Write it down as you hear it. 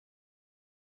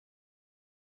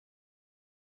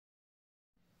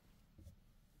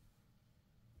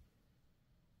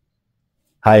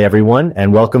Hi, everyone,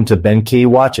 and welcome to Ben Key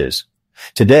Watches.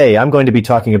 Today, I'm going to be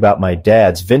talking about my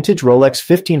dad's vintage Rolex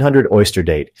 1500 Oyster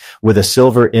Date with a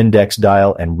silver index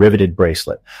dial and riveted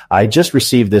bracelet. I just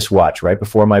received this watch right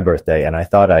before my birthday, and I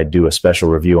thought I'd do a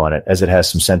special review on it as it has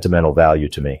some sentimental value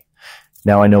to me.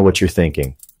 Now I know what you're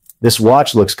thinking. This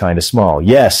watch looks kind of small.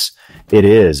 Yes, it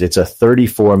is. It's a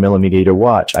 34 millimeter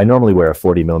watch. I normally wear a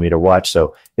 40 millimeter watch,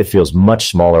 so it feels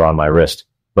much smaller on my wrist.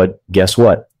 But guess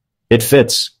what? It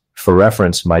fits. For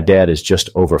reference, my dad is just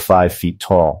over 5 feet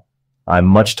tall. I'm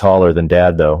much taller than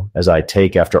Dad, though, as I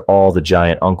take after all the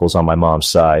giant uncles on my mom's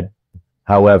side.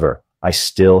 However, I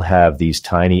still have these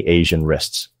tiny Asian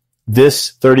wrists.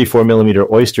 This 34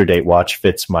 millimeter Oyster Date watch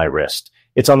fits my wrist.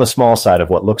 It's on the small side of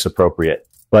what looks appropriate,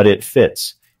 but it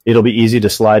fits. It'll be easy to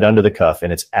slide under the cuff,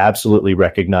 and it's absolutely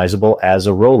recognizable as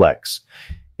a Rolex.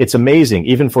 It's amazing,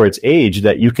 even for its age,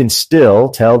 that you can still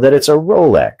tell that it's a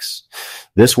Rolex.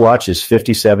 This watch is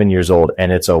 57 years old,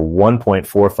 and it's a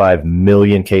 1.45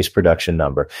 million case production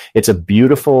number. It's a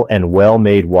beautiful and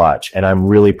well-made watch, and I'm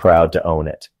really proud to own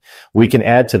it. We can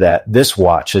add to that, this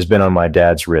watch has been on my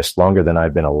dad's wrist longer than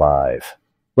I've been alive.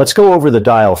 Let's go over the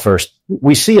dial first.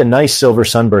 We see a nice silver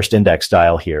sunburst index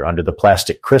dial here under the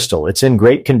plastic crystal. It's in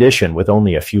great condition with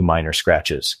only a few minor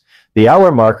scratches. The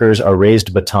hour markers are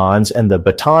raised batons, and the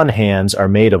baton hands are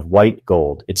made of white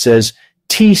gold. It says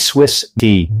T Swiss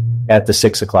T at the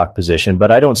 6 o'clock position,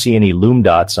 but I don't see any lume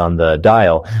dots on the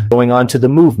dial. Going on to the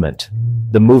movement.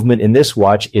 The movement in this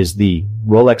watch is the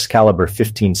Rolex caliber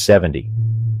 1570.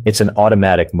 It's an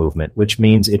automatic movement, which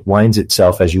means it winds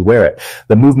itself as you wear it.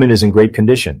 The movement is in great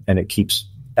condition, and it keeps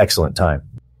excellent time.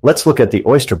 Let's look at the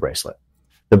Oyster bracelet.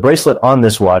 The bracelet on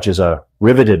this watch is a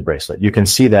riveted bracelet. You can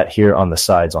see that here on the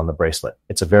sides on the bracelet.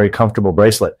 It's a very comfortable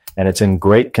bracelet, and it's in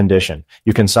great condition.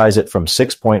 You can size it from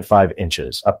 6.5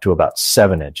 inches up to about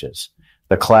 7 inches.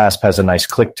 The clasp has a nice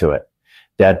click to it.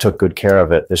 Dad took good care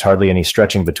of it. There's hardly any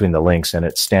stretching between the links, and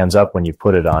it stands up when you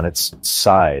put it on its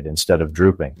side instead of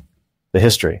drooping. The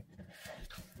history.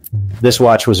 This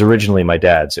watch was originally my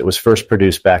dad's. It was first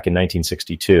produced back in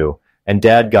 1962, and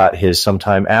Dad got his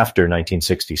sometime after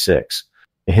 1966.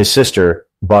 His sister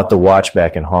bought the watch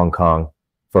back in Hong Kong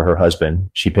for her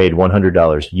husband. She paid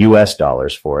 $100 US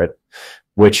dollars for it,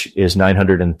 which is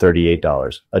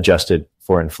 $938 adjusted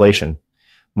for inflation.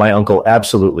 My uncle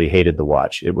absolutely hated the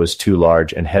watch. It was too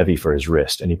large and heavy for his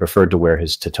wrist, and he preferred to wear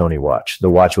his Titoni watch. The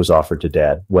watch was offered to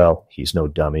Dad. Well, he's no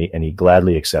dummy, and he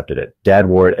gladly accepted it. Dad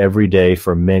wore it every day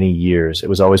for many years. It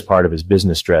was always part of his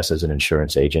business dress as an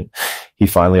insurance agent. He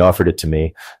finally offered it to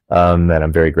me, and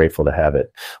I'm very grateful to have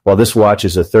it. While this watch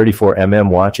is a 34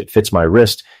 watch, it fits my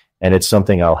wrist, and it's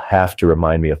something I'll have to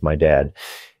remind me of my dad.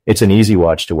 It's an easy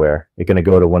watch to wear. It's going to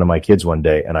go to one of my kids one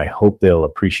day, and I hope they'll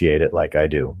appreciate it like I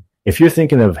do. If you're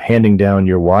thinking of handing down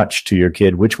your watch to your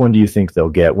kid, which one do you think they'll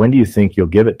get? When do you think you'll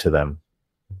give it to them?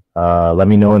 Let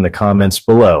me know in the comments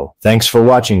below. Thanks for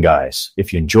watching, guys.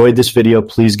 If you enjoyed this video,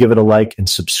 please give it a like and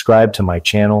subscribe to my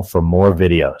channel for more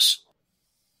videos.